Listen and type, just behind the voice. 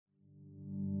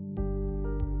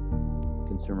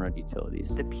consumer-owned utilities.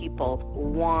 The people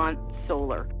want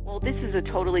solar. Well, this is a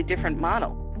totally different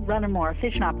model. Run a more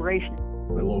efficient operation.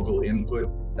 The local input.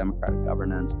 Democratic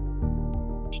governance.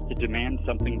 To demand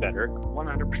something better.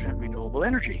 100% renewable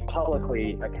energy.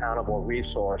 Publicly accountable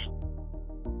resource.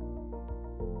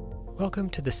 Welcome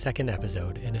to the second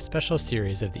episode in a special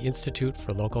series of the Institute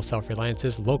for Local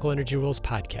Self-Reliance's Local Energy Rules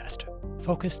podcast,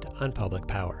 focused on public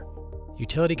power,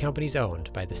 utility companies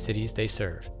owned by the cities they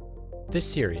serve. This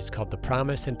series, called The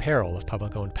Promise and Peril of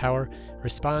Public-Owned Power,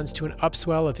 responds to an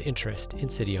upswell of interest in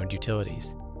city-owned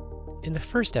utilities. In the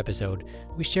first episode,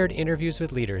 we shared interviews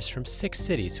with leaders from 6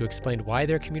 cities who explained why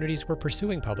their communities were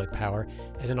pursuing public power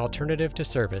as an alternative to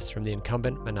service from the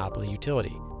incumbent monopoly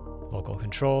utility: local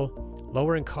control,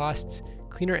 lowering costs,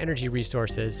 cleaner energy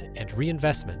resources, and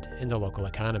reinvestment in the local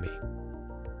economy.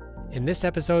 In this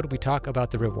episode, we talk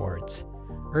about the rewards.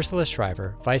 Ursula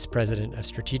Shriver, Vice President of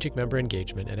Strategic Member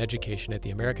Engagement and Education at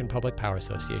the American Public Power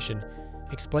Association,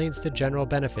 explains the general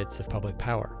benefits of public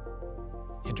power.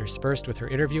 Interspersed with her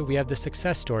interview, we have the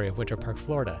success story of Winter Park,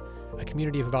 Florida, a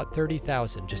community of about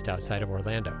 30,000 just outside of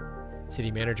Orlando.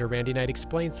 City Manager Randy Knight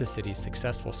explains the city's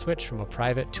successful switch from a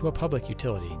private to a public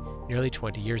utility nearly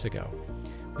 20 years ago.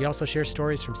 We also share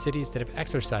stories from cities that have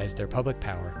exercised their public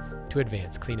power to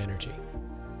advance clean energy.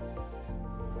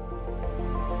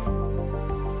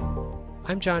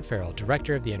 I'm John Farrell,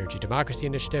 Director of the Energy Democracy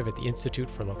Initiative at the Institute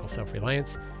for Local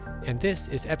Self-Reliance, and this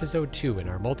is Episode 2 in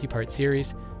our multi-part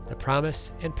series, The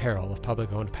Promise and Peril of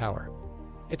Public-Owned Power.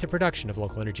 It's a production of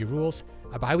Local Energy Rules,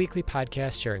 a bi-weekly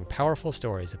podcast sharing powerful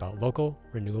stories about local,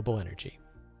 renewable energy.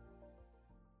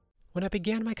 When I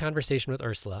began my conversation with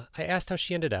Ursula, I asked how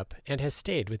she ended up and has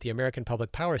stayed with the American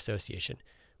Public Power Association,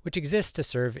 which exists to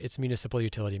serve its municipal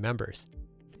utility members.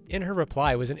 In her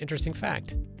reply was an interesting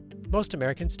fact. Most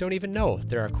Americans don't even know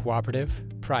there are cooperative,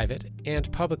 private, and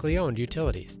publicly owned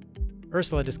utilities.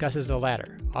 Ursula discusses the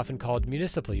latter, often called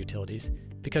municipal utilities,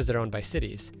 because they're owned by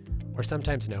cities, or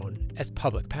sometimes known as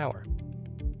public power.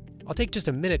 I'll take just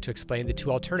a minute to explain the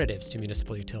two alternatives to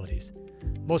municipal utilities.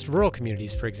 Most rural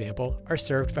communities, for example, are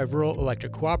served by rural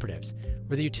electric cooperatives,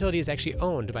 where the utility is actually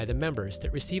owned by the members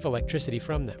that receive electricity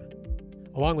from them.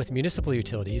 Along with municipal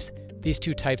utilities, these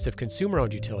two types of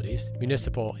consumer-owned utilities,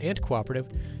 municipal and cooperative,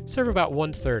 serve about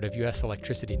 1/3 of U.S.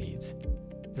 electricity needs.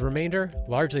 The remainder,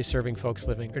 largely serving folks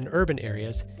living in urban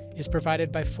areas, is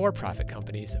provided by for-profit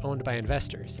companies owned by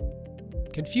investors.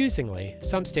 Confusingly,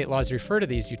 some state laws refer to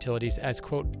these utilities as,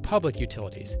 quote, public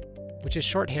utilities, which is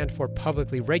shorthand for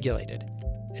publicly regulated.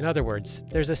 In other words,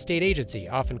 there's a state agency,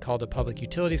 often called a Public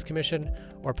Utilities Commission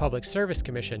or Public Service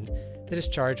Commission, that is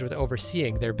charged with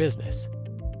overseeing their business.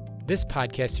 This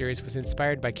podcast series was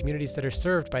inspired by communities that are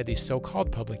served by these so-called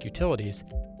public utilities,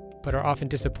 but are often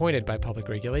disappointed by public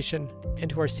regulation and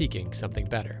who are seeking something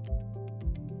better.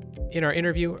 In our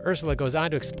interview, Ursula goes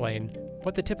on to explain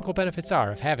what the typical benefits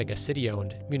are of having a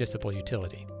city-owned municipal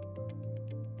utility.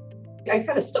 I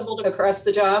kind of stumbled across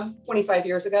the job 25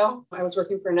 years ago. I was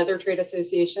working for another trade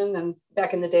association, and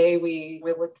back in the day, we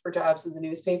looked for jobs in the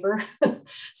newspaper.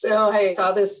 So I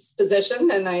saw this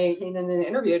position and I came in and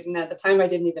interviewed. And at the time, I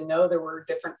didn't even know there were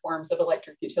different forms of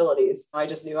electric utilities. I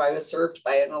just knew I was served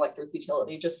by an electric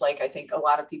utility, just like I think a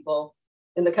lot of people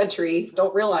in the country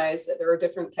don't realize that there are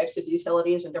different types of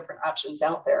utilities and different options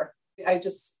out there. I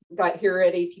just got here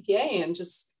at APPA and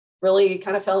just really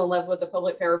kind of fell in love with the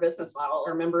public power business model.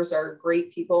 Our members are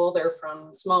great people. They're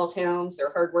from small towns.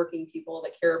 They're hardworking people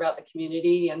that care about the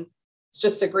community. And it's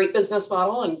just a great business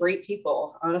model and great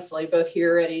people, honestly, both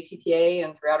here at APPA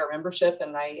and throughout our membership.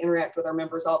 And I interact with our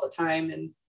members all the time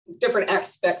in different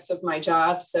aspects of my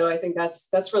job. So I think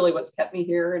that's really what's kept me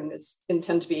here and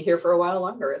intend to be here for a while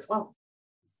longer as well.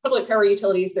 Public power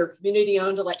utilities, they're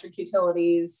community-owned electric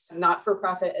utilities,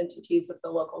 not-for-profit entities of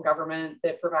the local government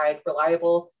that provide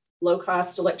reliable,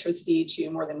 low-cost electricity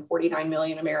to more than 49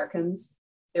 million Americans.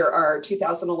 There are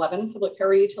 2011 public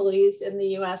power utilities in the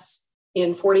U.S.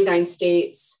 in 49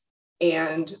 states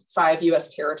and 5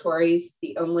 U.S. territories.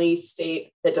 The only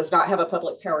state that does not have a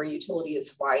public power utility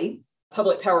is Hawaii.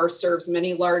 Public power serves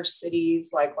many large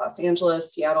cities like Los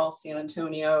Angeles, Seattle, San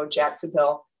Antonio,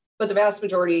 Jacksonville, but the vast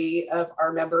majority of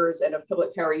our members and of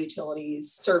public power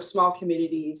utilities serve small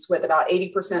communities, with about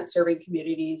 80% serving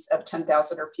communities of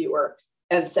 10,000 or fewer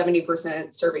and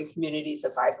 70% serving communities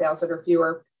of 5,000 or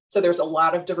fewer. So there's a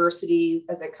lot of diversity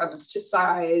as it comes to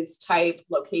size, type,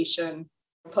 location.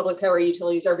 Public power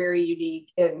utilities are very unique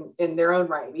in their own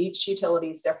right. Each utility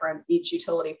is different. Each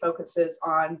utility focuses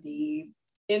on the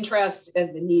interests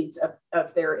and the needs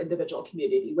of their individual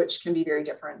community, which can be very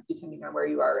different depending on where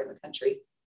you are in the country.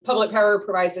 Public power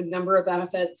provides a number of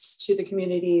benefits to the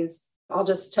communities. I'll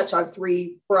just touch on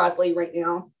three broadly right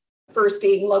now. First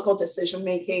being local decision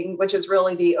making, which is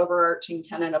really the overarching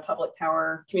tenet of public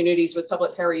power. Communities with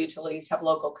public power utilities have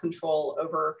local control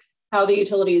over how the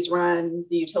utilities run,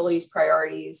 the utilities'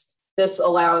 priorities. This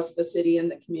allows the city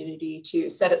and the community to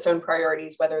set its own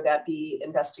priorities, whether that be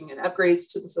investing in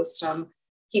upgrades to the system,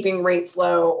 keeping rates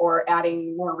low, or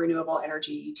adding more renewable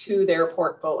energy to their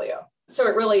portfolio. So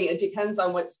it depends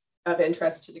on what's of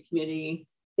interest to the community.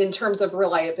 In terms of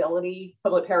reliability,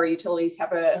 public power utilities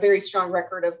have a very strong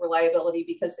record of reliability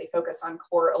because they focus on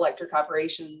core electric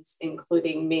operations,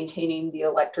 including maintaining the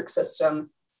electric system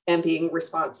and being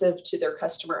responsive to their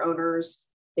customer owners.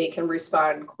 They can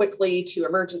respond quickly to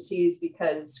emergencies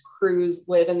because crews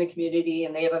live in the community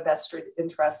and they have a vested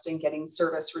interest in getting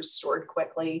service restored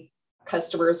quickly.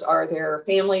 Customers are their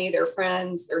family, their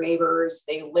friends, their neighbors.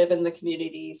 They live in the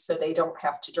community, so they don't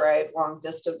have to drive long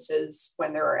distances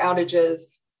when there are outages.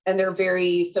 And they're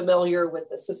very familiar with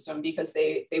the system because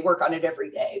they work on it every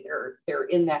day. They're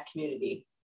in that community.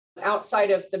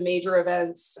 Outside of the major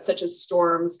events, such as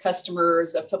storms,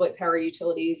 customers of public power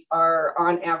utilities are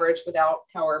on average without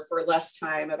power for less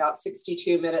time, about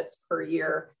 62 minutes per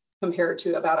year, compared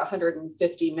to about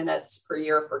 150 minutes per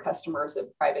year for customers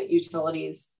of private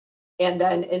utilities. And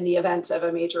then in the event of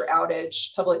a major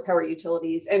outage, public power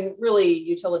utilities and really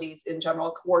utilities in general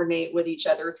coordinate with each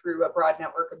other through a broad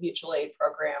network of mutual aid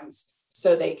programs.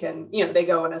 So they can, they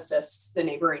go and assist the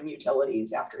neighboring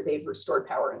utilities after they've restored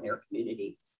power in their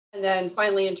community. And then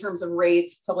finally, in terms of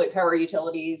rates, public power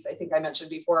utilities, I think I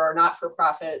mentioned before, are not for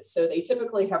profit. So they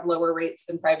typically have lower rates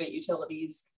than private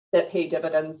utilities that pay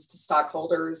dividends to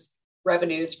stockholders.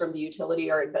 Revenues from the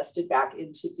utility are invested back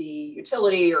into the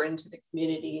utility or into the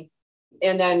community.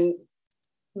 And then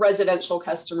residential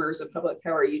customers of public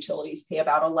power utilities pay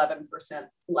about 11%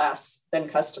 less than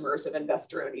customers of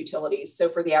investor-owned utilities. So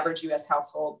for the average US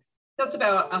household, that's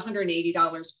about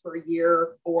 $180 per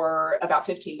year or about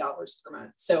 $15 per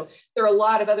month. So there are a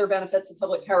lot of other benefits of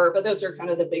public power, but those are kind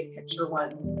of the big picture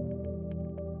ones.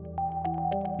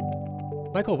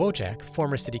 Michael Wojak,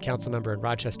 former city council member in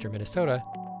Rochester, Minnesota,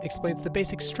 explains the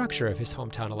basic structure of his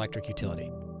hometown electric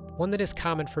utility, one that is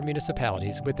common for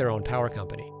municipalities with their own power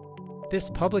company. This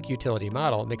public utility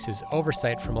model mixes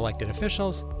oversight from elected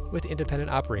officials with independent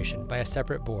operation by a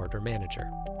separate board or manager.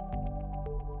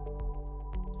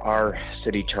 Our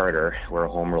city charter, we're a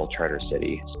home rule charter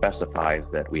city, specifies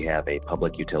that we have a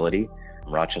public utility,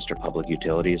 Rochester Public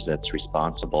Utilities, that's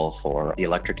responsible for the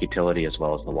electric utility as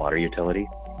well as the water utility.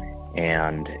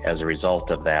 And as a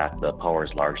result of that, the power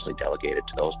is largely delegated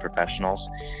to those professionals.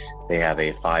 They have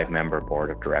a 5-member board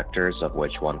of directors, of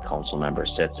which one council member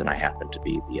sits, and I happen to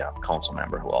be the council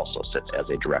member who also sits as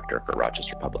a director for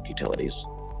Rochester Public Utilities.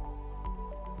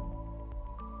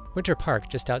 Winter Park,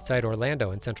 just outside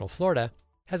Orlando in Central Florida,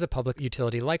 has a public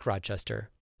utility like Rochester,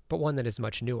 but one that is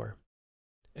much newer.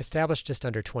 Established just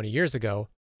under 20 years ago,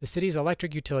 the city's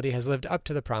electric utility has lived up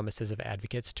to the promises of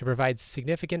advocates to provide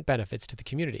significant benefits to the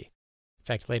community. In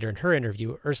fact, later in her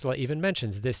interview, Ursula even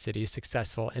mentions this city's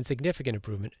successful and significant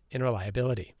improvement in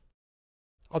reliability.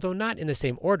 Although not in the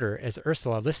same order as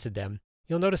Ursula listed them,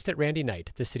 you'll notice that Randy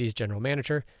Knight, the city's general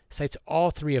manager, cites all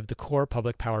 3 of the core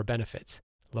public power benefits: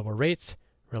 lower rates,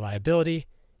 reliability,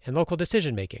 and local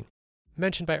decision-making,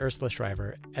 mentioned by Ursula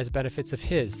Shriver as benefits of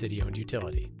his city-owned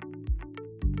utility.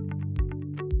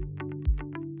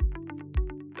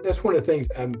 That's one of the things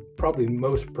I'm probably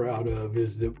most proud of,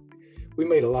 is that we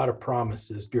made a lot of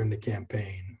promises during the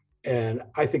campaign, and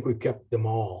I think we've kept them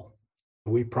all.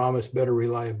 We promised better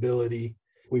reliability.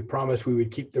 We promised we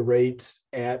would keep the rates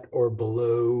at or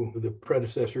below the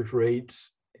predecessor's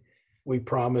rates. We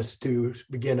promised to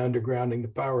begin undergrounding the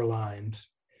power lines,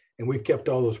 and we've kept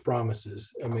all those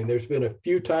promises. I mean, there's been a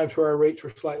few times where our rates were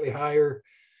slightly higher,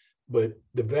 but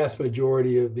the vast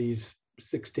majority of these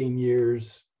 16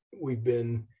 years, we've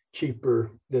been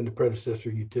cheaper than the predecessor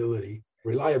utility.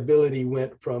 Reliability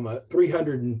went from a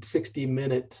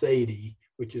 360-minute SAIDI,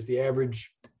 which is the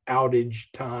average outage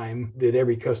time that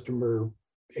every customer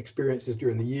experiences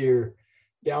during the year,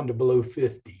 down to below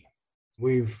 50.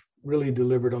 We've really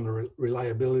delivered on the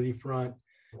reliability front.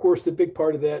 Of course, the big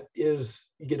part of that is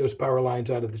you get those power lines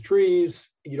out of the trees,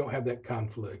 you don't have that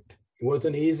conflict. It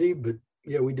wasn't easy, but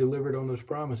yeah, we delivered on those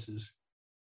promises.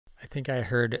 I think I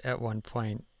heard at one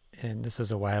point, and this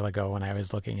was a while ago when I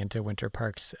was looking into Winter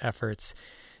Park's efforts,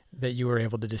 that you were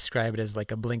able to describe it as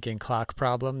like a blinking clock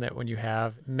problem, that when you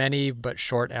have many but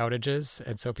short outages,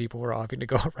 and so people were having to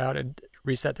go around and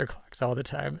reset their clocks all the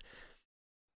time.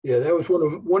 Yeah, that was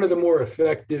one of the more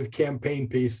effective campaign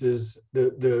pieces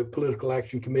the Political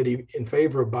Action Committee in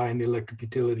favor of buying the electric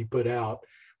utility put out,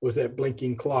 was that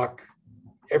blinking clock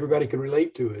everybody could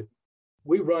relate to it.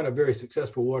 We run a very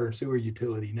successful water and sewer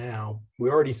utility now. We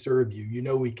already serve you. You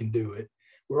know we can do it.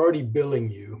 We're already billing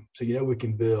you, so you know we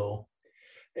can bill.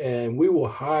 And we will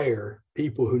hire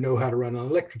people who know how to run an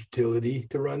electric utility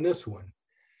to run this one.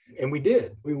 And we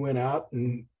did. We went out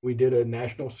and we did a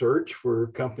national search for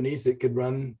companies that could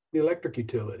run the electric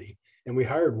utility, and we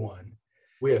hired one.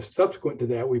 We have subsequent to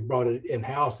that, we brought it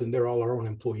in-house, and they're all our own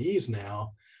employees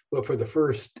now. But for the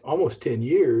first almost 10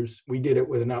 years, we did it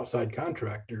with an outside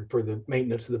contractor for the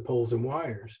maintenance of the poles and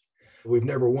wires. We've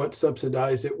never once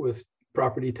subsidized it with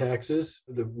property taxes.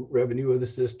 The revenue of the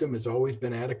system has always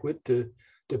been adequate to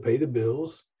pay the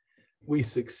bills. We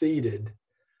succeeded.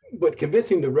 But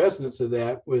convincing the residents of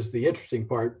that was the interesting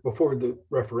part before the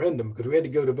referendum, because we had to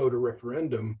go to vote a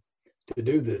referendum to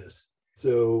do this.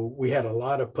 So we had a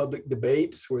lot of public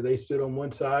debates where they stood on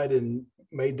one side and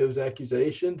made those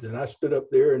accusations. And I stood up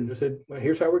there and said, well,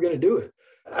 here's how we're going to do it.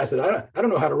 I said, I don't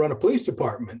know how to run a police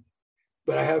department,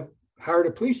 but I have hired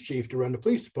a police chief to run the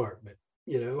police department.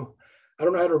 I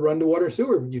don't know how to run the water and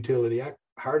sewer utility. I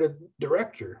hired a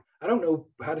director. I don't know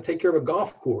how to take care of a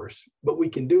golf course, but we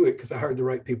can do it because I hired the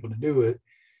right people to do it.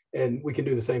 And we can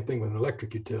do the same thing with an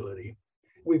electric utility.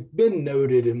 We've been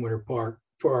noted in Winter Park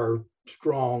for our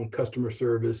strong customer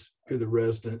service to the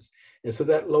residents. And so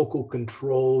that local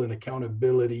control and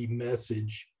accountability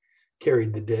message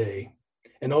carried the day.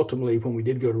 And ultimately, when we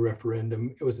did go to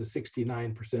referendum, it was a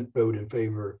 69% vote in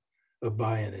favor of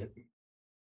buying it.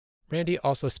 Randy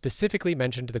also specifically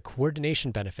mentioned the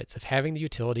coordination benefits of having the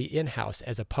utility in-house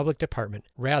as a public department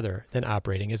rather than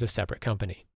operating as a separate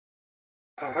company.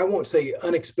 I won't say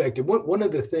unexpected. One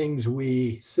of the things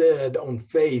we said on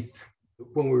faith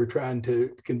when we were trying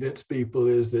to convince people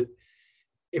is that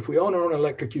if we own our own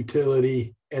electric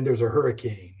utility and there's a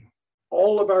hurricane,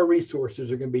 all of our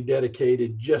resources are going to be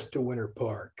dedicated just to Winter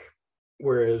Park.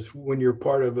 Whereas when you're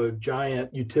part of a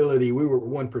giant utility, we were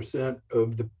 1%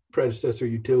 of the predecessor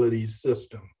utilities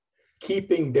system.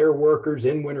 Keeping their workers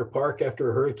in Winter Park after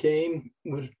a hurricane,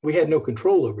 we had no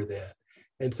control over that.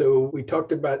 And so we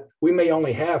talked about, we may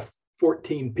only have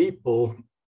 14 people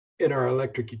in our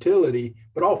electric utility,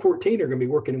 but all 14 are going to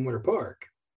be working in Winter Park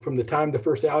from the time the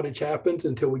first outage happens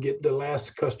until we get the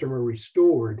last customer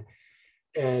restored.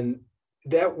 And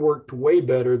that worked way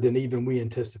better than even we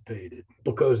anticipated,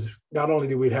 because not only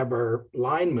did we have our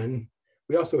linemen,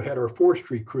 we also had our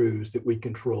forestry crews that we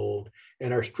controlled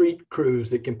and our street crews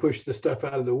that can push the stuff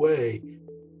out of the way.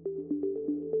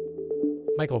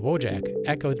 Michael Wojak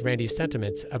echoed Randy's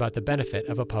sentiments about the benefit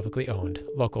of a publicly owned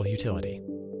local utility.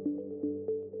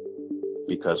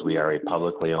 Because we are a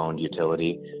publicly owned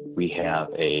utility, we have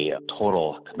a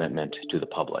total commitment to the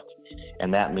public.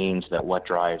 And that means that what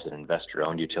drives an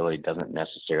investor-owned utility doesn't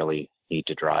necessarily need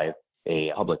to drive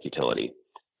a public utility.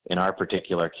 In our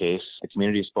particular case, the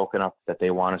community has spoken up that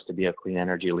they want us to be a clean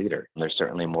energy leader. And there's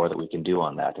certainly more that we can do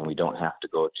on that, and we don't have to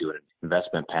go to an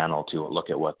investment panel to look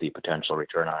at what the potential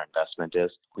return on investment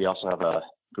is. We also have a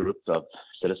group of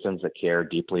citizens that care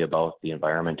deeply about the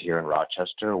environment here in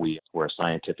Rochester. We're a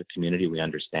scientific community. We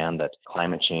understand that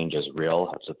climate change is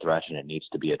real. It's a threat and it needs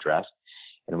to be addressed.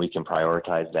 And we can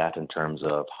prioritize that in terms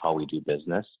of how we do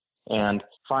business. And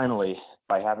finally,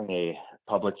 by having a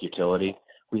public utility,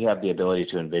 we have the ability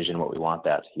to envision what we want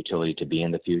that utility to be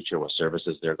in the future, what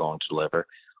services they're going to deliver.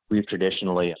 We've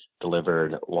traditionally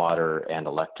delivered water and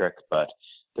electric, but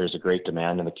there's a great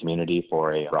demand in the community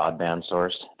for a broadband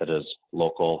source that is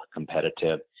local,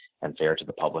 competitive, and fair to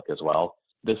the public as well.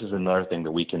 This is another thing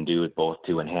that we can do both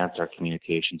to enhance our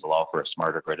communications, allow for a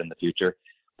smarter grid in the future,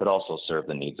 but also serve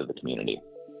the needs of the community.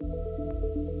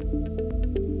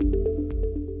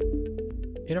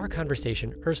 In our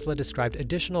conversation, Ursula described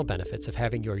additional benefits of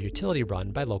having your utility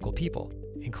run by local people,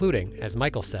 including, as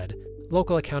Michael said,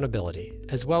 local accountability,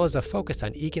 as well as a focus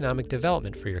on economic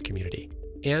development for your community,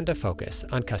 and a focus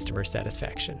on customer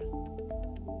satisfaction.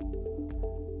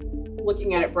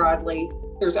 Looking at it broadly,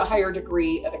 there's a higher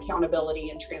degree of accountability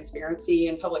and transparency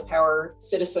in public power.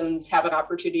 Citizens have an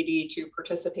opportunity to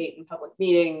participate in public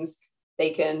meetings.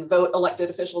 They can vote elected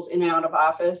officials in and out of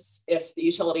office if the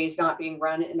utility is not being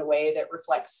run in a way that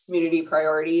reflects community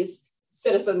priorities.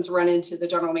 Citizens run into the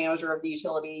general manager of the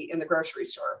utility in the grocery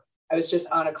store. I was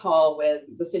just on a call with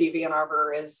the city of Ann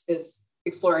Arbor is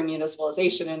exploring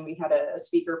municipalization, and we had a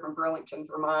speaker from Burlington,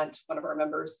 Vermont, one of our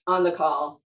members, on the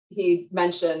call. He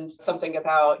mentioned something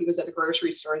about he was at the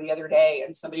grocery store the other day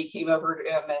and somebody came over to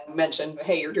him and mentioned,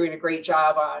 hey, you're doing a great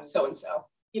job on so-and-so.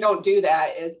 You don't do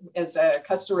that as a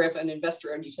customer of an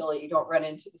investor-owned utility. You don't run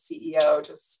into the CEO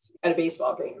just at a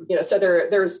baseball game. So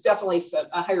there's definitely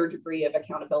a higher degree of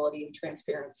accountability and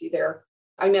transparency there.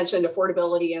 I mentioned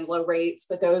affordability and low rates,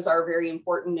 but those are very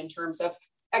important in terms of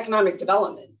economic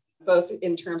development, both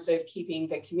in terms of keeping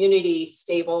the community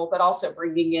stable, but also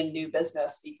bringing in new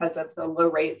business because of the low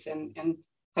rates and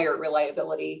higher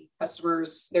reliability.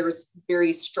 Customers, there's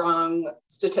very strong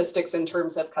statistics in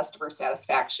terms of customer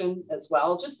satisfaction as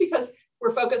well, just because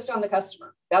we're focused on the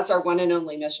customer. That's our one and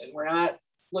only mission. We're not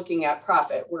looking at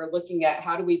profit. We're looking at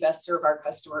how do we best serve our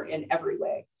customer in every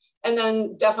way. And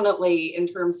then definitely in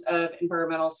terms of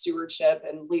environmental stewardship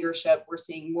and leadership, we're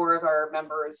seeing more of our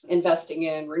members investing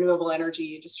in renewable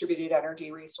energy, distributed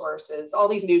energy resources, all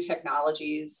these new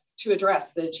technologies to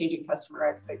address the changing customer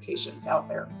expectations out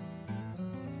there.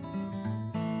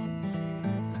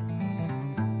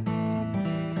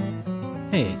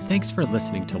 Hey, thanks for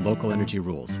listening to Local Energy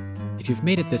Rules. If you've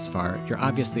made it this far, you're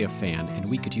obviously a fan, and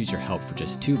we could use your help for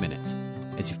just 2 minutes.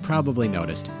 As you've probably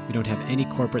noticed, we don't have any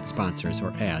corporate sponsors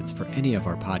or ads for any of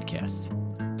our podcasts.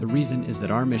 The reason is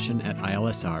that our mission at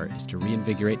ILSR is to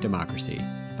reinvigorate democracy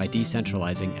by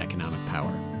decentralizing economic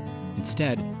power.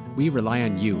 Instead, we rely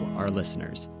on you, our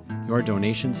listeners. Your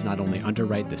donations not only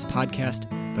underwrite this podcast,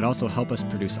 but also help us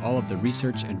produce all of the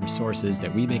research and resources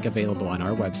that we make available on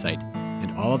our website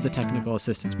and all of the technical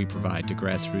assistance we provide to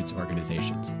grassroots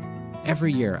organizations.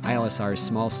 Every year, ILSR's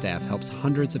small staff helps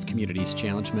hundreds of communities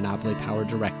challenge monopoly power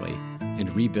directly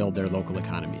and rebuild their local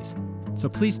economies. So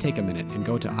please take a minute and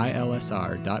go to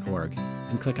ilsr.org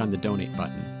and click on the donate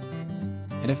button.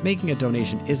 And if making a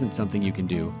donation isn't something you can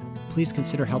do, please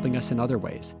consider helping us in other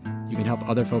ways. You can help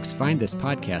other folks find this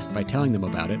podcast by telling them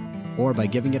about it, or by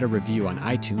giving it a review on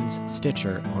iTunes,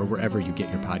 Stitcher, or wherever you get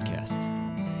your podcasts.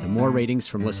 The more ratings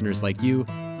from listeners like you,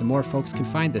 the more folks can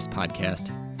find this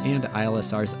podcast and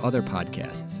ILSR's other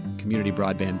podcasts, Community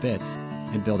Broadband Bits,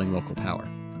 and Building Local Power.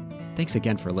 Thanks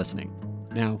again for listening.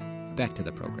 Now, back to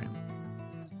the program.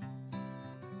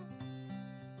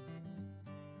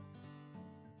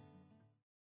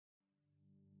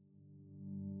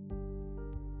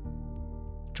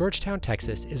 Georgetown,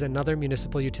 Texas is another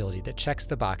municipal utility that checks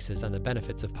the boxes on the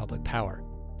benefits of public power,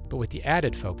 but with the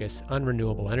added focus on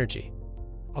renewable energy.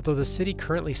 Although the city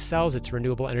currently sells its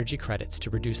renewable energy credits to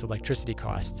reduce electricity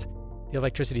costs, the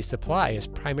electricity supply is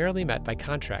primarily met by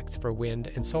contracts for wind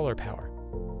and solar power.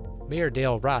 Mayor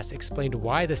Dale Ross explained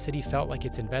why the city felt like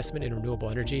its investment in renewable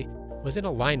energy was in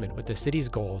alignment with the city's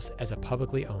goals as a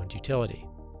publicly owned utility.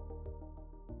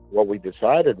 What we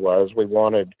decided was we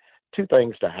wanted two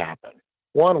things to happen.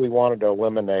 One, we wanted to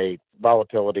eliminate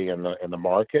volatility in the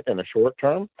market in the short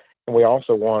term, and we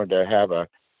also wanted to have a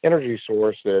energy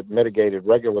source that mitigated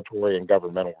regulatory and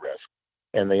governmental risk.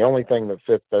 And the only thing that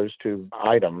fit those two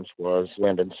items was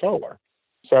wind and solar.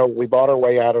 So we bought our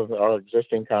way out of our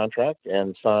existing contract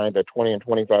and signed a 20 and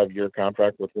 25-year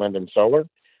contract with wind and solar.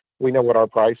 We know what our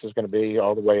price is going to be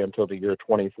all the way until the year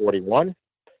 2041.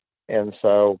 And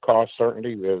so cost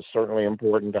certainty is certainly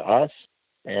important to us.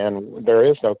 And there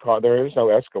is no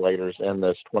escalators in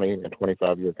this 20 and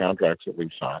 25-year contracts that we've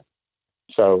signed.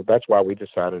 So that's why we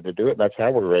decided to do it. That's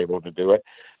how we were able to do it.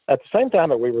 At the same time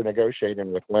that we were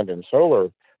negotiating with wind and solar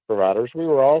providers, we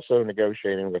were also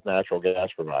negotiating with natural gas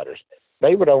providers.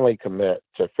 They would only commit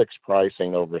to fixed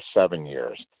pricing over 7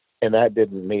 years, and that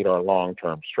didn't meet our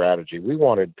long-term strategy. We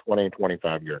wanted 20 and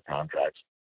 25-year contracts.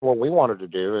 What we wanted to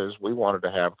do is we wanted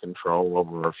to have control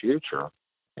over our future,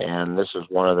 and this is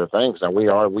one of the things. Now,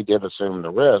 we did assume the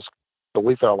risk, but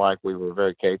we felt like we were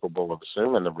very capable of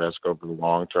assuming the risk over the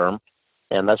long term.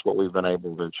 And that's what we've been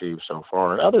able to achieve so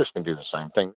far. And others can do the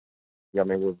same thing. I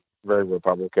mean, we're very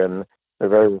Republican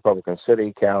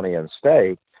city, county, and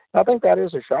state. I think that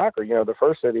is a shocker. You know, the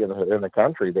first city in the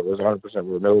country that was 100%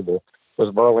 renewable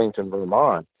was Burlington,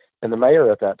 Vermont. And the mayor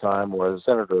at that time was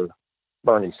Senator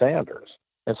Bernie Sanders.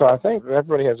 And so I think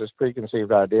everybody has this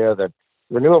preconceived idea that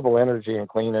renewable energy and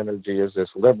clean energy is this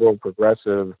liberal,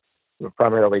 progressive,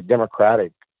 primarily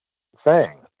democratic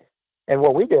thing. And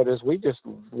what we did is we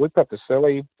put the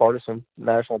silly partisan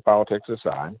national politics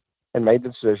aside and made the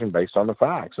decision based on the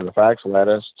facts. And the facts led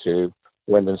us to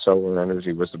wind and solar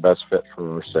energy was the best fit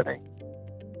for our city.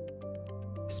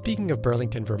 Speaking of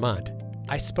Burlington, Vermont,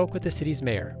 I spoke with the city's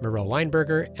mayor, Miro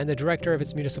Weinberger, and the director of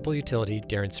its municipal utility,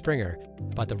 Darren Springer,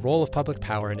 about the role of public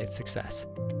power in its success.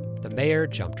 The mayor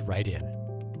jumped right in.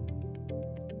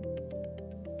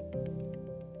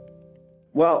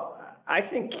 Well, I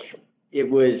think it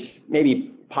was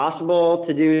maybe possible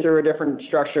to do through a different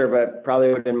structure, but probably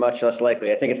would have been much less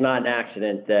likely. I think it's not an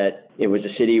accident that it was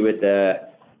a city with a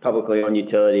publicly owned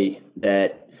utility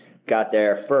that got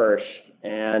there first.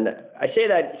 And I say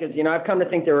that because, I've come to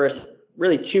think there were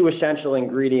really two essential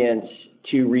ingredients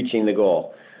to reaching the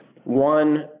goal.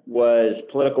 One, was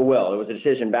political will. It was a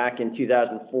decision back in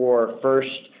 2004, first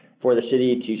for the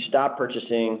city to stop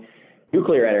purchasing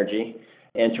nuclear energy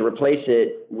and to replace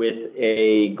it with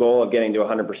a goal of getting to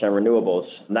 100% renewables.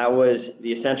 And that was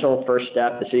the essential first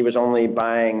step. The city was only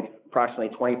buying approximately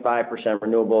 25%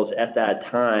 renewables at that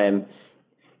time.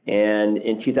 And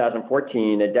in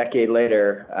 2014, a decade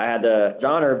later, I had the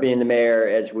honor of being the mayor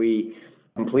as we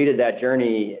completed that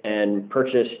journey and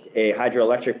purchased a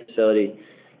hydroelectric facility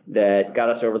that got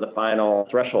us over the final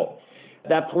threshold.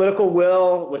 That political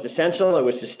will was essential. It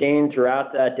was sustained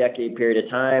throughout that decade period of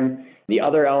time. The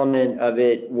other element of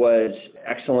it was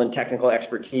excellent technical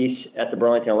expertise at the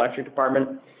Burlington Electric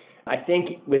Department. I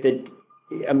think with a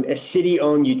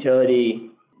city-owned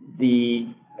utility, the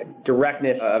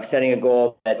directness of setting a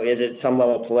goal that is at some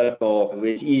level political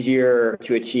was easier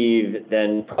to achieve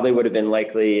than probably would have been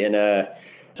likely in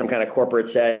some kind of corporate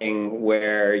setting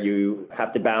where you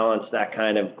have to balance that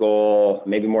kind of goal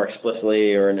maybe more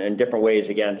explicitly or in different ways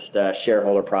against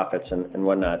shareholder profits and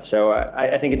whatnot. So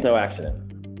I think it's no accident.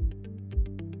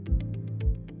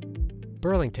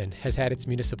 Burlington has had its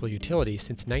municipal utility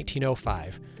since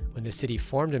 1905, when the city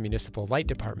formed a municipal light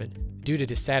department due to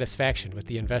dissatisfaction with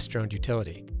the investor-owned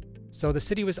utility. So the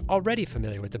city was already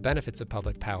familiar with the benefits of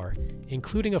public power,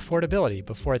 including affordability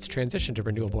before its transition to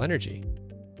renewable energy.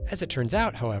 As it turns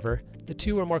out, however, the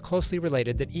two are more closely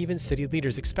related than even city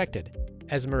leaders expected,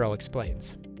 as Moreau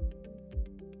explains.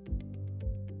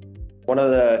 One of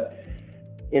the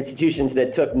institutions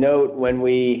that took note when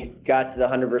we got to the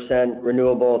 100%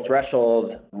 renewable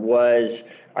threshold was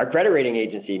our credit rating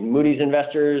agency, Moody's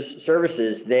Investors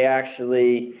Services. They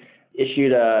actually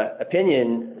issued an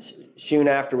opinion soon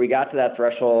after we got to that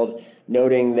threshold,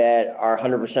 noting that our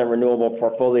 100% renewable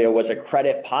portfolio was a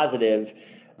credit positive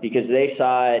because they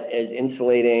saw it as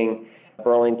insulating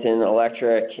Burlington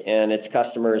Electric and its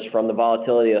customers from the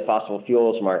volatility of the fossil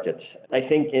fuels markets. I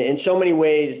think in so many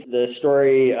ways, the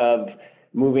story of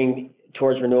moving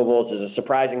towards renewables is a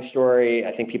surprising story.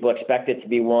 I think people expect it to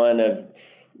be one of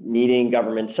needing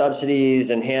government subsidies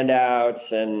and handouts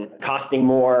and costing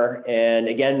more. And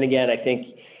again, I think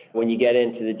when you get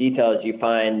into the details, you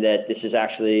find that this is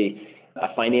actually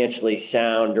a financially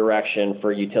sound direction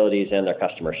for utilities and their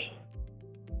customers.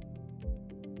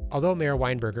 Although Mayor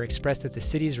Weinberger expressed that the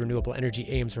city's renewable energy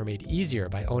aims were made easier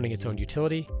by owning its own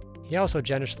utility, he also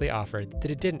generously offered that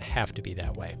it didn't have to be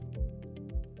that way.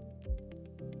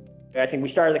 I think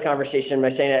we started the conversation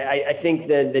by saying I think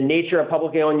the nature of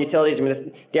publicly owned utilities, I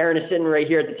mean, Darren is sitting right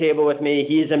here at the table with me.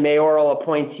 He's a mayoral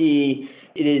appointee.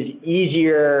 It is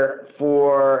easier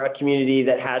for a community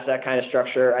that has that kind of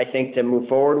structure, I think, to move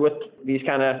forward with these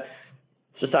kind of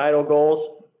societal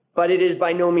goals. But it is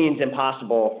by no means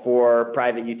impossible for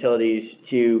private utilities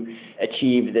to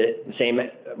achieve the same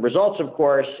results, of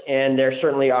course, and there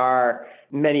certainly are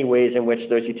many ways in which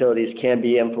those utilities can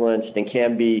be influenced and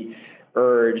can be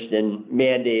urged and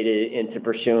mandated into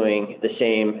pursuing the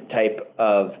same type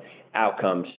of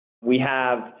outcomes. We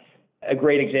have a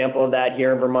great example of that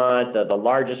here in Vermont. The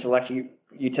largest electric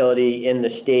utility in the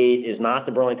state is not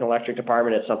the Burlington Electric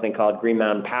Department. It's something called Green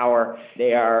Mountain Power.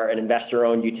 They are an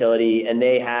investor-owned utility, and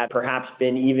they have perhaps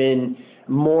been even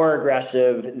more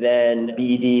aggressive than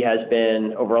BED has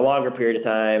been over a longer period of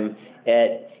time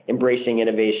at embracing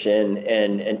innovation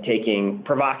and taking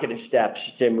provocative steps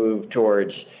to move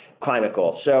towards climate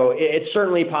goals. So it's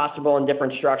certainly possible in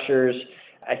different structures.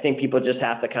 I think people just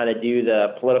have to kind of do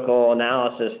the political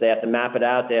analysis. They have to map it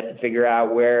out. They have to figure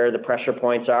out where the pressure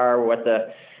points are, what the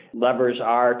levers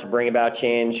are to bring about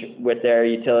change with their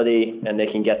utility, and they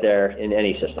can get there in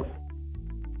any system.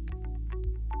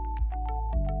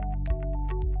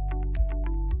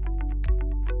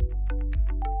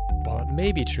 While it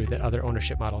may be true that other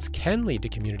ownership models can lead to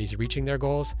communities reaching their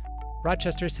goals,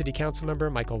 Rochester City Council member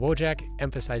Michael Wojak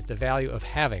emphasized the value of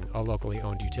having a locally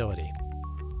owned utility.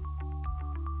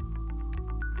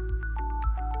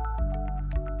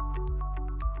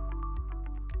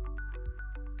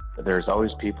 There's always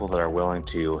people that are willing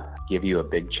to give you a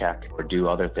big check or do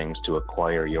other things to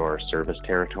acquire your service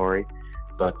territory.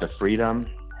 But the freedom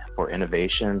for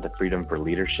innovation, the freedom for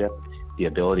leadership, the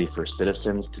ability for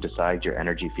citizens to decide your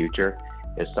energy future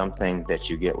is something that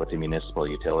you get with a municipal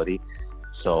utility.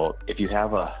 So if you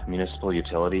have a municipal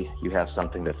utility, you have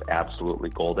something that's absolutely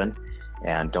golden,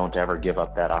 and don't ever give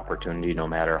up that opportunity, no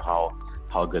matter how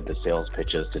good the sales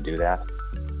pitch is to do that.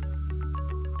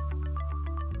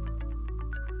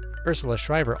 Ursula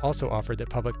Shriver also offered that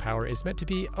public power is meant to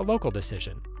be a local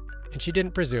decision, and she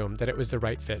didn't presume that it was the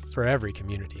right fit for every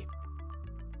community.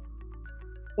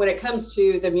 When it comes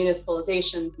to the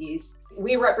municipalization piece,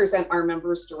 we represent our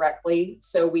members directly,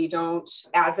 so we don't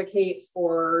advocate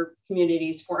for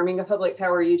communities forming a public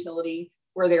power utility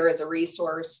where there is a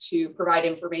resource to provide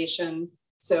information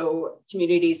so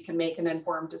communities can make an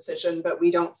informed decision, but we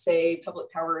don't say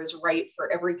public power is right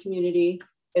for every community.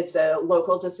 It's a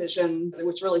local decision,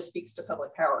 which really speaks to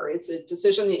public power. It's a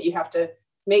decision that you have to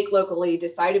make locally,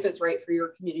 decide if it's right for your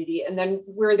community. And then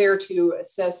we're there to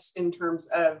assist in terms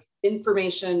of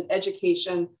information,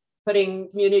 education, putting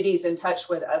communities in touch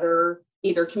with other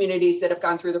either communities that have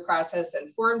gone through the process and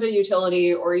formed a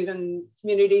utility, or even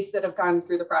communities that have gone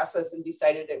through the process and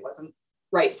decided it wasn't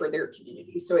right for their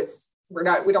community. So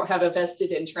we don't have a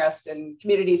vested interest in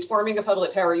communities forming a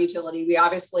public power utility.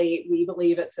 We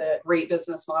believe it's a great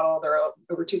business model. There are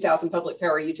over 2,000 public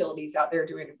power utilities out there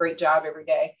doing a great job every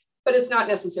day, but it's not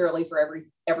necessarily for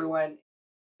everyone.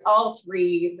 All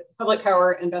three, public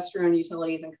power, investor-owned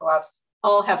utilities, and co-ops,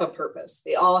 all have a purpose.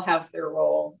 They all have their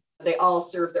role. They all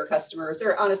serve their customers.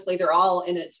 They're all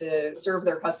in it to serve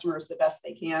their customers the best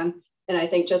they can. And I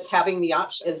think just having the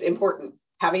option is important.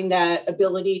 Having that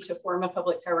ability to form a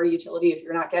public power utility if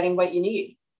you're not getting what you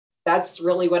need. That's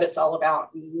really what it's all about.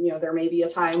 And, there may be a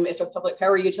time if a public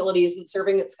power utility isn't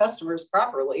serving its customers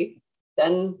properly,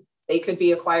 then they could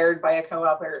be acquired by a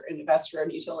co-op or an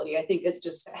investor-owned utility. I think it's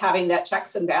just having that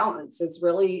checks and balance is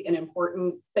really an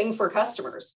important thing for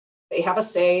customers. They have a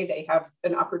say, they have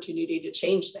an opportunity to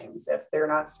change things if they're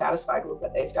not satisfied with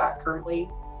what they've got currently.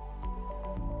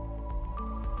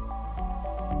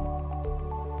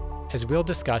 As we'll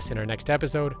discuss in our next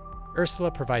episode,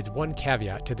 Ursula provides one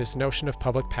caveat to this notion of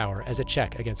public power as a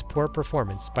check against poor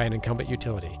performance by an incumbent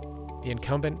utility. The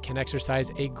incumbent can exercise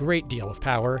a great deal of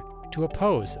power to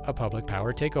oppose a public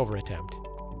power takeover attempt.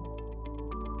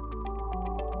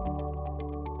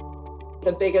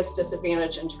 The biggest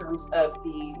disadvantage in terms of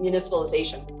the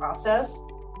municipalization process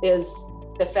is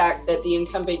the fact that the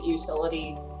incumbent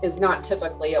utility is not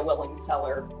typically a willing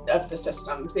seller of the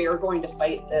system. They are going to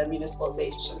fight the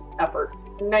municipalization effort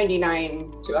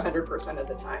 99 to 100% of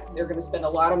the time. They're going to spend a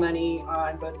lot of money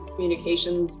on both the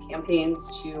communications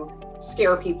campaigns to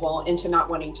scare people into not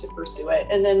wanting to pursue it,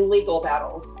 and then legal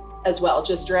battles as well,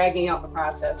 just dragging out the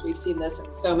process. We've seen this in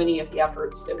so many of the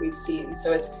efforts that we've seen.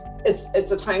 So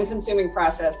it's a time-consuming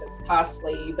process, it's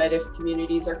costly, but if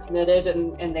communities are committed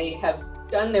and they have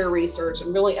done their research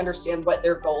and really understand what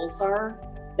their goals are,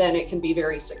 then it can be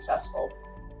very successful.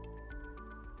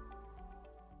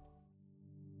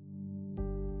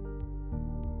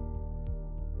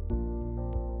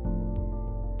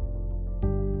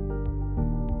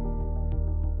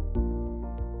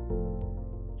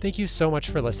 Thank you so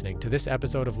much for listening to this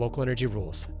episode of Local Energy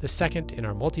Rules, the second in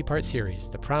our multi-part series,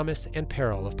 The Promise and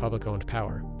Peril of Public-Owned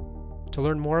Power. To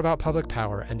learn more about public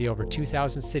power and the over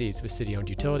 2,000 cities with city-owned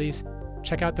utilities,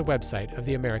 check out the website of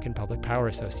the American Public Power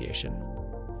Association.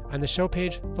 On the show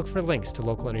page, look for links to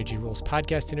Local Energy Rules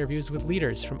podcast interviews with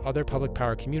leaders from other public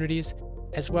power communities,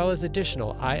 as well as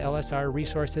additional ILSR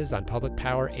resources on public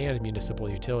power and municipal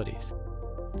utilities.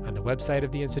 On the website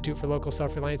of the Institute for Local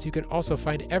Self-Reliance, you can also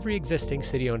find every existing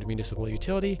city-owned municipal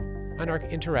utility on our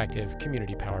interactive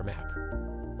community power map.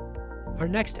 Our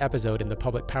next episode in the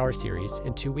Public Power series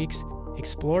in 2 weeks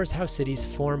explores how cities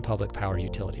form public power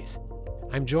utilities.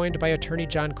 I'm joined by attorney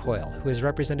John Coyle, who has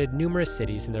represented numerous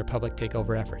cities in their public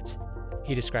takeover efforts.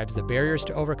 He describes the barriers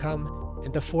to overcome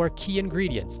and the 4 key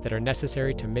ingredients that are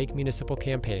necessary to make municipal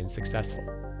campaigns successful.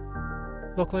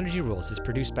 Local Energy Rules is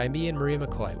produced by me and Maria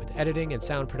McCoy, with editing and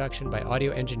sound production by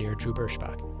audio engineer Drew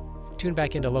Berschbach. Tune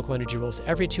back into Local Energy Rules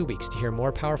every 2 weeks to hear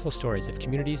more powerful stories of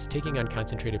communities taking on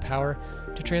concentrated power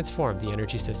to transform the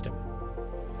energy system.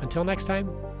 Until next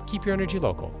time, keep your energy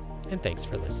local, and thanks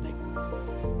for listening.